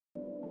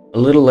a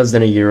little less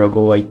than a year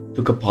ago, I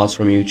took a pause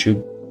from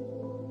YouTube,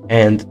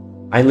 and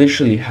I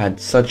literally had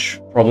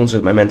such problems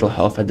with my mental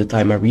health at the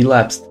time. I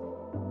relapsed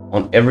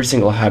on every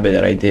single habit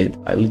that I did.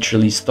 I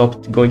literally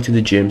stopped going to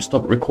the gym,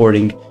 stopped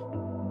recording,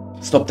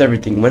 stopped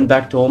everything, went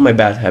back to all my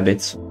bad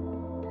habits,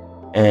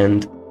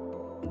 and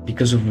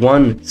because of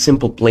one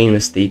simple plain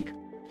mistake.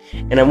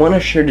 And I want to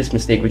share this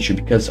mistake with you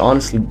because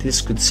honestly,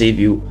 this could save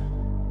you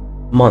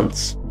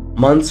months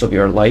of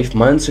your life,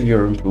 months of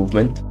your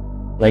improvement.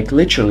 Like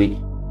literally,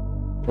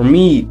 for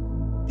me,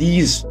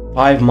 these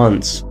 5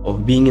 months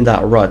of being in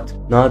that rut,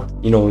 not,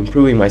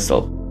 improving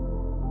myself,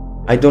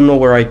 I don't know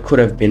where I could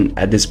have been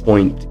at this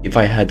point if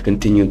I had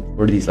continued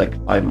for these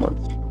 5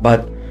 months.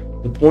 But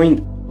the point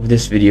of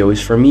this video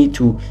is for me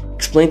to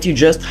explain to you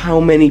just how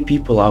many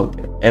people out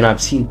there, and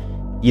I've seen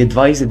the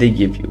advice that they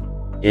give you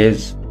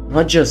is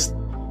not just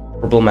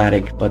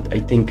problematic, but I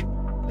think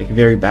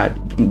very bad.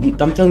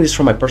 I'm telling this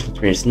from my personal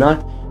experience,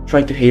 not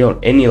trying to hate on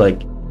any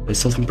a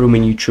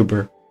self-improvement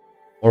YouTuber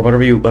or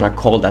whatever you wanna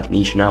call that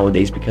niche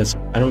nowadays, because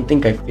I don't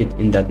think I fit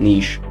in that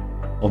niche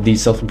of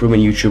these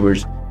self-improvement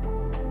YouTubers,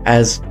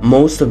 as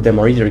most of them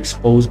are either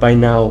exposed by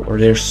now or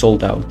they're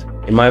sold out.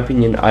 In my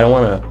opinion, I don't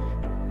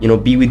wanna,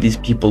 be with these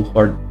people who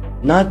are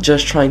not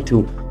just trying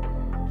to,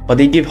 but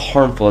they give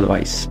harmful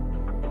advice.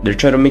 They're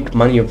trying to make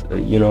money of,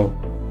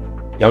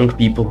 young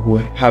people who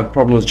have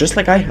problems just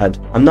like I had.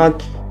 I'm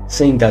not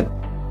saying that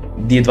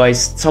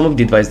some of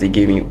the advice they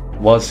gave me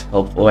was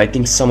helpful. I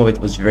think some of it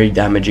was very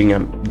damaging.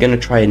 I'm gonna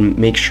try and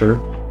make sure,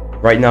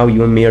 right now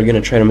you and me are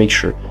gonna try to make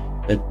sure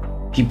that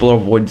people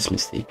avoid this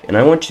mistake. And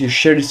I want you to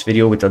share this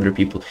video with other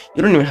people.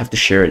 You don't even have to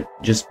share it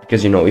just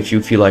because, if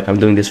you feel like I'm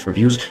doing this for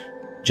views,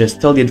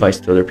 just tell the advice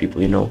to other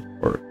people,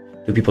 or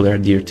to people that are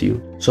dear to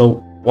you.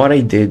 So what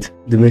I did,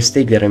 the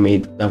mistake that I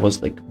made that was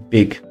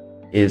big,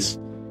 is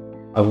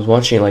I was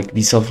watching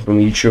these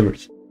self-improvement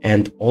YouTubers,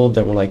 and all of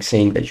them were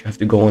saying that you have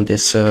to go on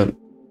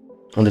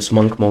this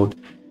monk mode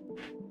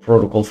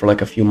protocol for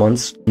a few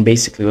months, and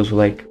basically it was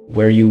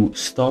where you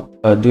stop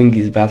doing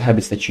these bad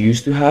habits that you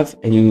used to have,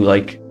 and you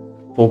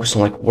focus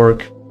on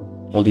work,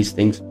 all these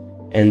things.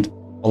 And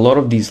a lot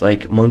of these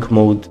monk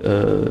mode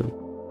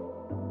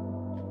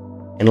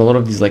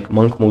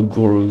monk mode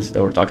gurus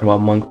that were talking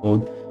about monk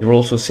mode, they were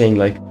also saying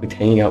quit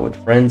hanging out with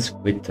friends,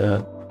 quit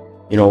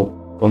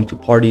going to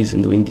parties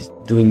and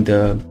doing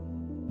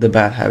the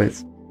bad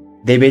habits.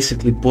 They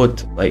basically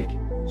put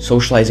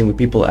socializing with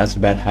people as a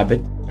bad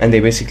habit, and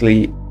they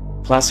basically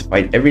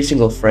classified every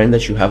single friend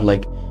that you have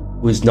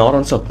who is not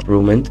on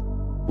self-improvement,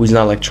 who is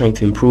not trying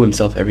to improve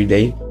himself every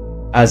day,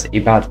 as a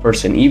bad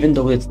person, even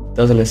though it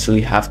doesn't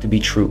necessarily have to be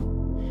true.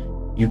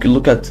 You can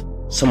look at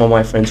some of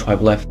my friends who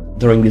I've left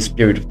during this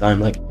period of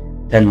time,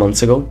 10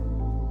 months ago.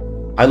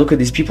 I look at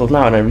these people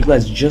now and I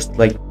realize just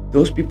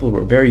those people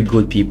were very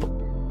good people,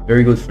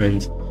 very good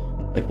friends,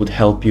 would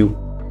help you,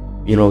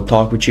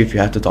 talk with you if you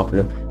had to talk to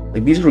them.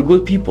 These were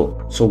good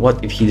people. So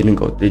what if he didn't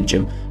go to the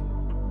gym?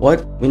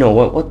 What's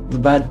the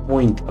bad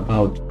point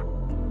about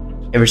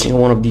every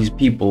single one of these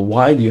people?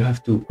 Why do you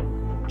have to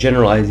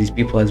generalize these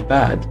people as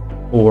bad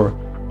or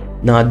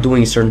not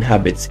doing certain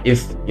habits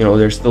if,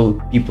 there's still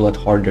people at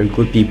heart, they're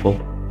good people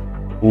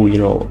who,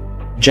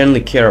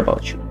 genuinely care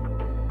about you?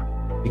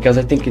 Because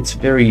I think it's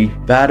very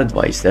bad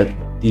advice that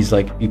these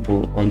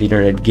people on the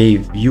internet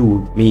gave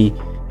you, me,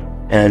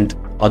 and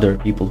other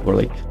people who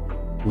are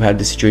who had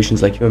the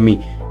situations like you and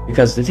me.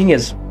 Because the thing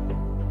is,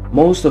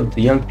 most of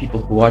the young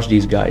people who watch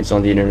these guys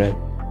on the internet,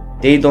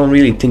 they don't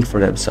really think for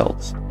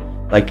themselves.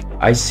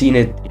 I've seen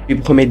it,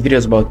 people who made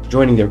videos about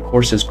joining their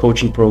courses,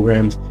 coaching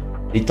programs,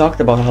 they talked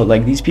about how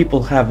these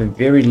people have a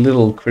very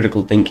little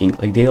critical thinking.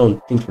 They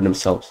don't think for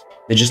themselves.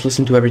 They just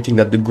listen to everything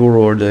that the guru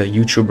or the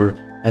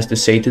YouTuber has to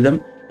say to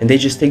them, and they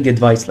just take the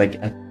advice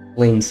at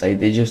plain sight.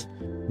 They just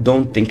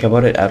don't think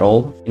about it at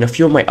all. In a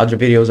few of my other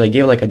videos, I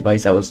gave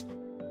advice that was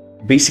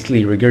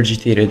basically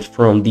regurgitated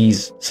from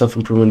these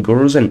self-improvement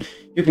gurus, and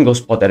you can go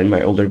spot that in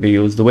my older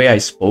videos. The way I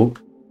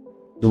spoke,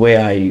 the way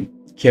I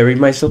carried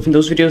myself in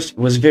those videos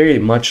was very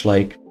much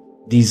like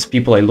these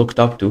people I looked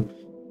up to,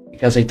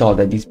 because I thought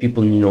that these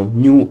people,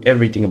 knew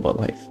everything about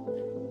life.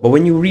 But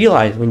when you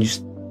realize, when you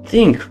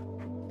think,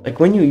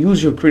 when you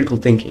use your critical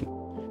thinking,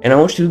 and I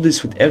want you to do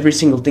this with every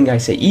single thing I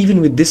say, even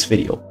with this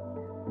video,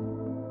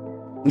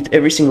 with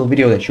every single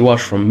video that you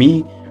watch from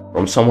me,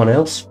 from someone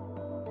else,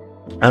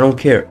 I don't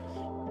care.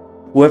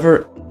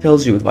 Whoever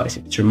tells you advice,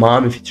 if it's your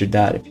mom, if it's your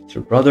dad, if it's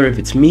your brother, if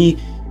it's me,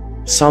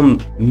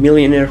 some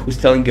millionaire who's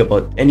telling you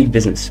about any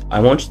business, I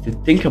want you to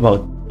think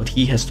about what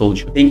he has told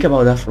you. Think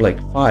about that for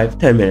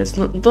 5-10 minutes.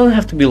 It doesn't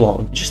have to be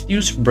long. Just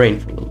use your brain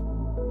for a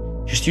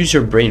little. Just use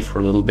your brain for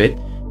a little bit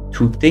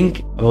to think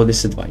about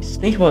this advice.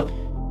 Think about,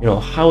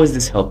 how is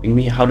this helping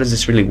me? How does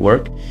this really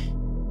work?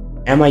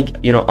 Am I,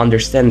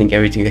 understanding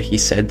everything that he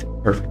said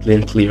perfectly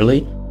and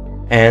clearly?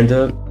 And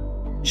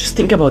just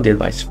think about the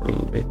advice for a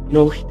little bit.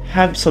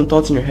 Have some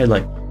thoughts in your head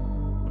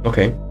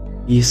okay,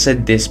 he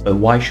said this, but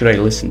why should I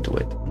listen to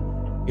it?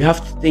 You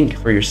have to think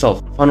for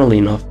yourself. Funnily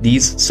enough,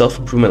 these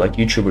self-improvement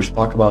YouTubers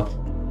talk about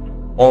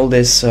all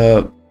this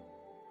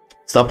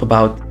stuff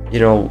about,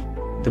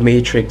 the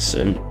Matrix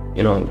and,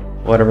 you know,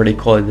 whatever they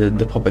call it,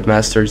 the puppet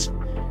masters,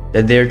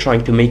 that they're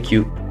trying to make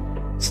you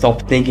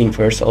stop thinking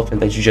for yourself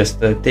and that you just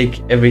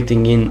take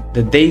everything in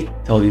that they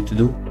tell you to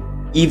do,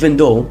 even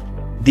though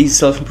these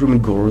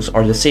self-improvement gurus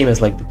are the same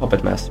as like the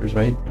puppet masters,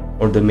 right?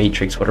 Or the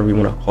Matrix, whatever you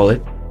want to call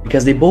it,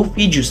 because they both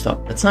feed you stuff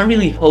that's not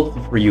really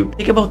helpful for you.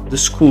 Think about the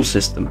school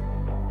system.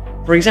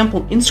 For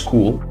example, in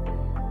school,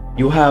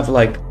 you have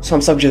like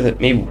some subject that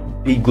may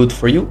be good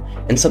for you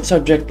and some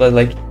subject that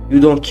like you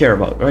don't care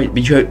about, right?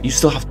 But you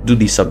still have to do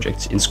these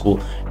subjects in school.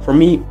 For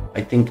me,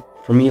 I think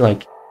for me,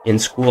 like in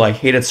school, I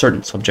hated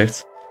certain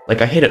subjects.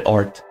 Like I hated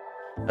art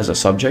as a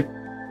subject,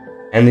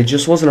 and it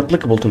just wasn't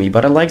applicable to me.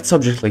 But I liked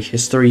subjects like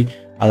history,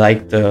 I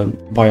liked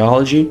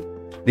biology.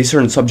 These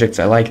certain subjects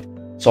I liked.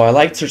 So I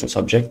liked certain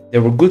subjects. They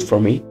were good for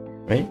me,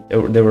 right?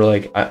 They were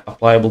like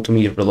applicable to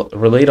me,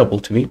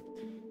 relatable to me.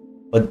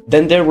 But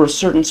then there were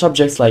certain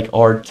subjects like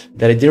art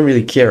that I didn't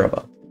really care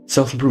about.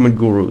 Self-improvement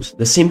gurus.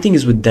 The same thing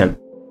is with them.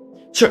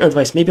 Certain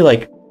advice, maybe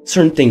like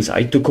certain things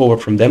I took over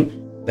from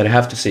them that I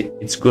have to say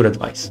it's good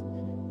advice.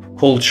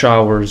 Cold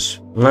showers,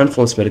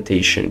 mindfulness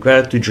meditation,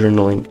 gratitude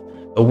journaling,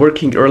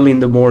 working early in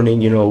the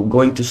morning, you know,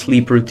 going to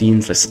sleep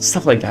routines,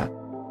 stuff like that.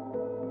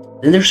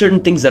 Then there's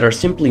certain things that are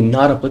simply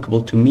not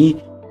applicable to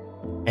me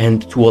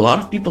and to a lot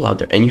of people out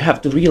there. And you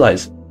have to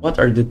realize what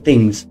are the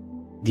things,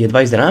 the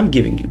advice that I'm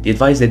giving you, the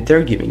advice that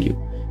they're giving you.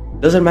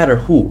 Doesn't matter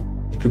who.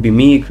 It could be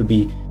me, it could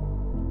be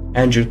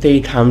Andrew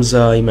Tate,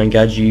 Hamza,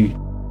 Imangaji,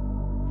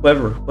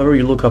 whoever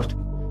you look up to.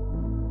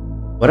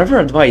 Whatever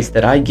advice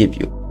that I give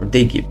you or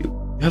they give you,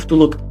 you have to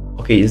look,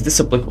 okay, is this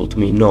applicable to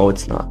me? No,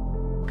 it's not.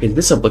 Okay, is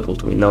this applicable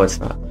to me? No, it's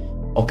not.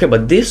 Okay,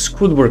 but this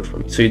could work for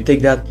me. So you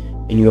take that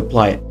and you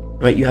apply it,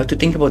 right? You have to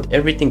think about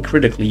everything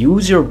critically.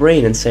 Use your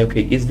brain and say,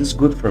 okay, is this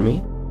good for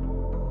me?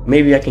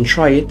 Maybe I can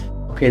try it.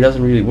 Okay, it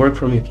doesn't really work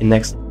for me. Okay,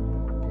 next.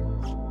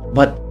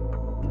 But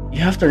you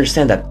have to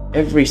understand that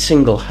every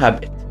single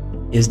habit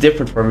is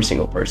different for every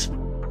single person.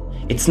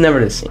 It's never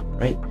the same,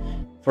 right?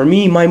 For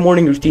me, my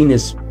morning routine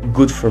is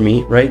good for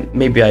me, right?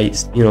 Maybe I,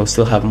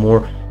 still have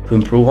more to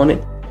improve on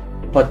it.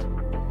 But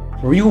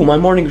for you, my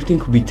morning routine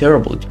could be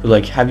terrible. It could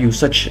like have you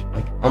such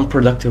like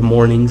unproductive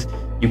mornings.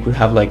 You could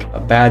have like a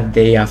bad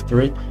day after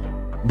it.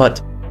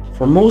 But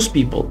for most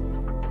people,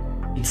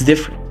 it's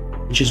different,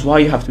 which is why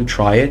you have to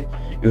try it.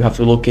 You have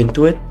to look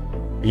into it,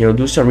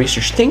 do some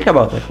research. Think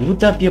about like,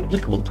 would that be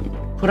applicable to me?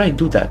 Could I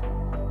do that?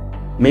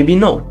 Maybe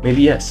no,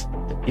 maybe yes.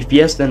 If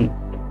yes, then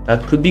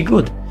that could be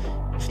good.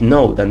 If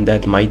no, then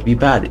that might be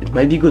bad. It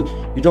might be good.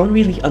 You don't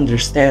really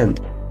understand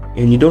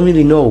and you don't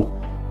really know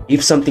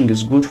if something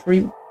is good for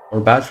you or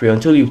bad for you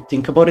until you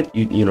think about it.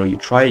 You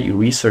try it, you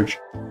research,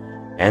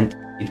 and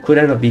it could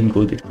end up being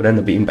good, it could end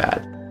up being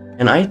bad.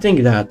 And I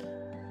think that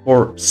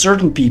for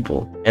certain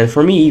people, and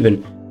for me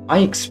even, I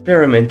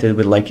experimented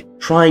with like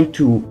trying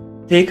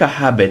to take a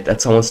habit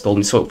that someone's told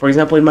me. So for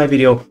example, in my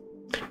video,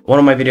 one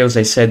of my videos,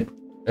 I said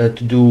to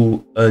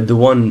do the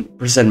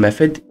 1%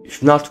 method.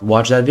 If not,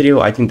 watch that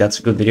video. I think that's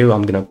a good video.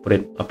 I'm gonna put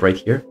it up right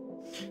here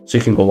so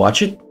you can go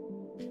watch it.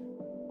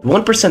 The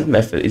 1%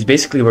 method is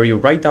basically where you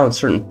write down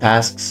certain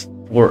tasks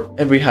for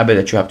every habit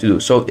that you have to do.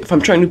 So if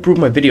I'm trying to improve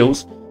my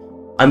videos,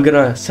 I'm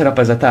gonna set up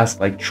as a task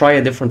like try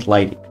a different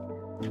lighting.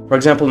 For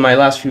example, in my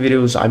last few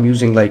videos, I'm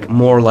using like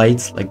more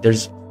lights. Like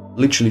there's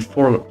literally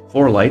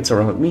four lights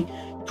around me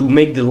to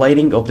make the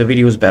lighting of the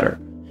videos better.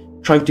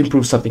 Trying to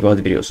improve something about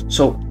the videos.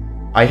 So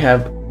I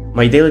have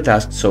my daily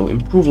task, so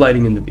improve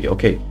lighting in the video.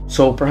 Okay,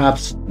 so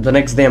perhaps the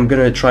next day I'm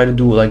gonna try to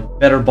do like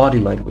better body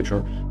language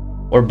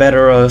or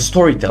better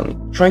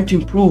storytelling. Trying to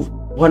improve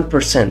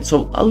 1%,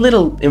 so a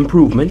little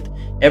improvement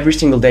every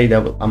single day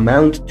that will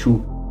amount to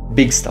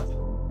big stuff.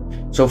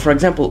 So for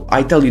example,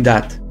 I tell you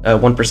that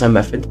 1%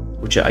 method,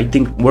 which I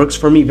think works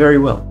for me very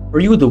well. For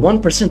you, the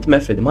 1%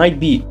 method might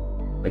be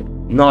like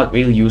not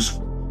really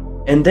useful.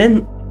 And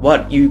then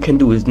what you can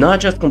do is not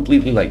just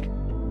completely like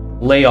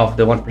lay off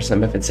the 1%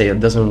 method, say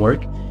it doesn't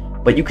work,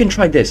 but you can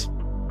try this.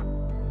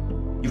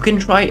 You can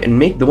try and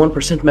make the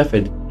 1%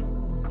 method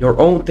your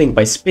own thing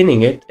by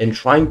spinning it and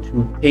trying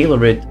to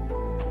tailor it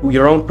to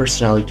your own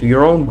personality, to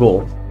your own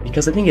goal.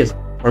 Because the thing is,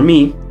 for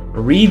me,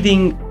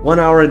 reading 1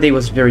 hour a day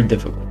was very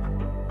difficult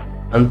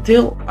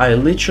until I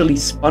literally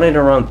spun it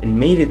around and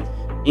made it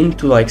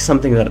into like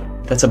something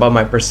that's about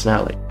my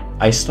personality.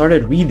 I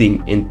started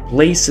reading in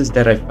places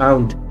that I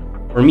found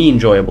for me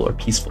enjoyable or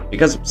peaceful,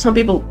 because some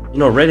people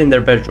read in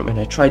their bedroom, and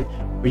I tried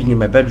reading in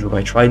my bedroom.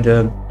 I tried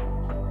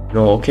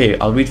okay,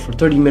 I'll read for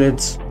 30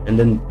 minutes and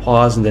then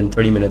pause and then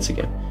 30 minutes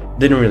again.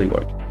 Didn't really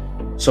work.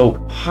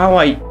 So how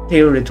I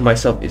tailored it to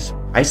myself is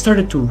I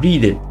started to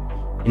read it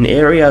in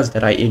areas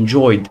that I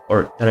enjoyed,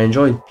 or that I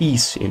enjoyed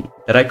peace in,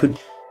 that I could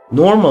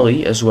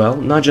normally as well,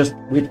 not just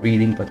with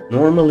reading, but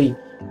normally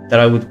that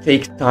I would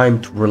take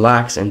time to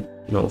relax and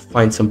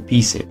find some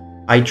peace in.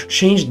 I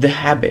changed the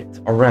habit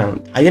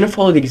around. I didn't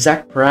follow the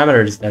exact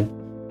parameters that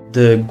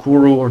the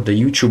guru or the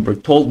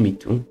YouTuber told me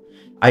to.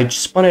 I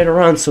spun it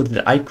around so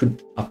that I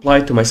could apply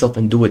it to myself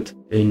and do it,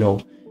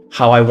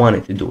 how I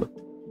wanted to do it.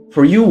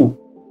 For you,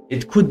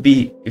 it could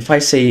be, if I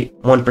say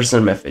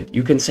 1% method,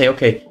 you can say,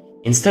 okay,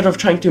 instead of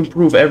trying to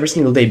improve every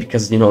single day,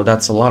 because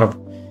that's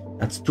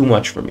too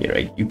much for me,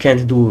 right? You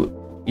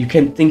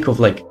can't think of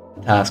like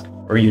a task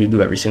for you to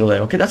do every single day.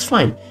 Okay, that's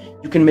fine.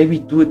 You can maybe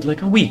do it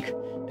like a week.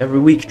 Every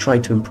week try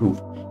to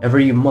improve.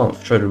 Every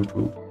month try to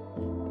improve.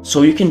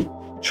 So you can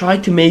try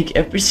to make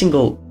every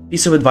single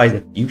piece of advice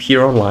that you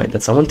hear online,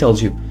 that someone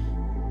tells you,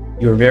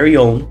 your very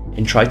own,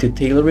 and try to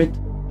tailor it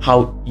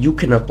how you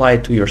can apply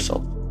it to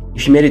yourself.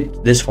 If you made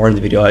it this far in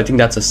the video, I think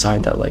that's a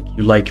sign that like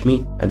you like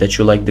me and that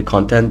you like the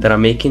content that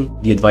I'm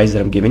making, the advice that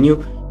I'm giving you.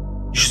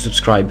 You should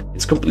subscribe.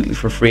 It's completely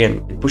for free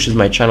and it pushes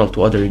my channel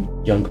to other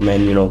young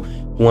men,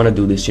 who want to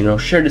do this,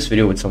 share this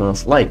video with someone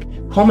else,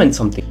 comment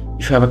something.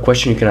 If you have a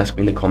question, you can ask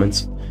me in the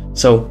comments.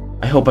 So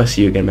I hope I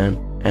see you again, man,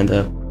 and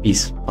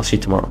peace. I'll see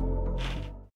you tomorrow.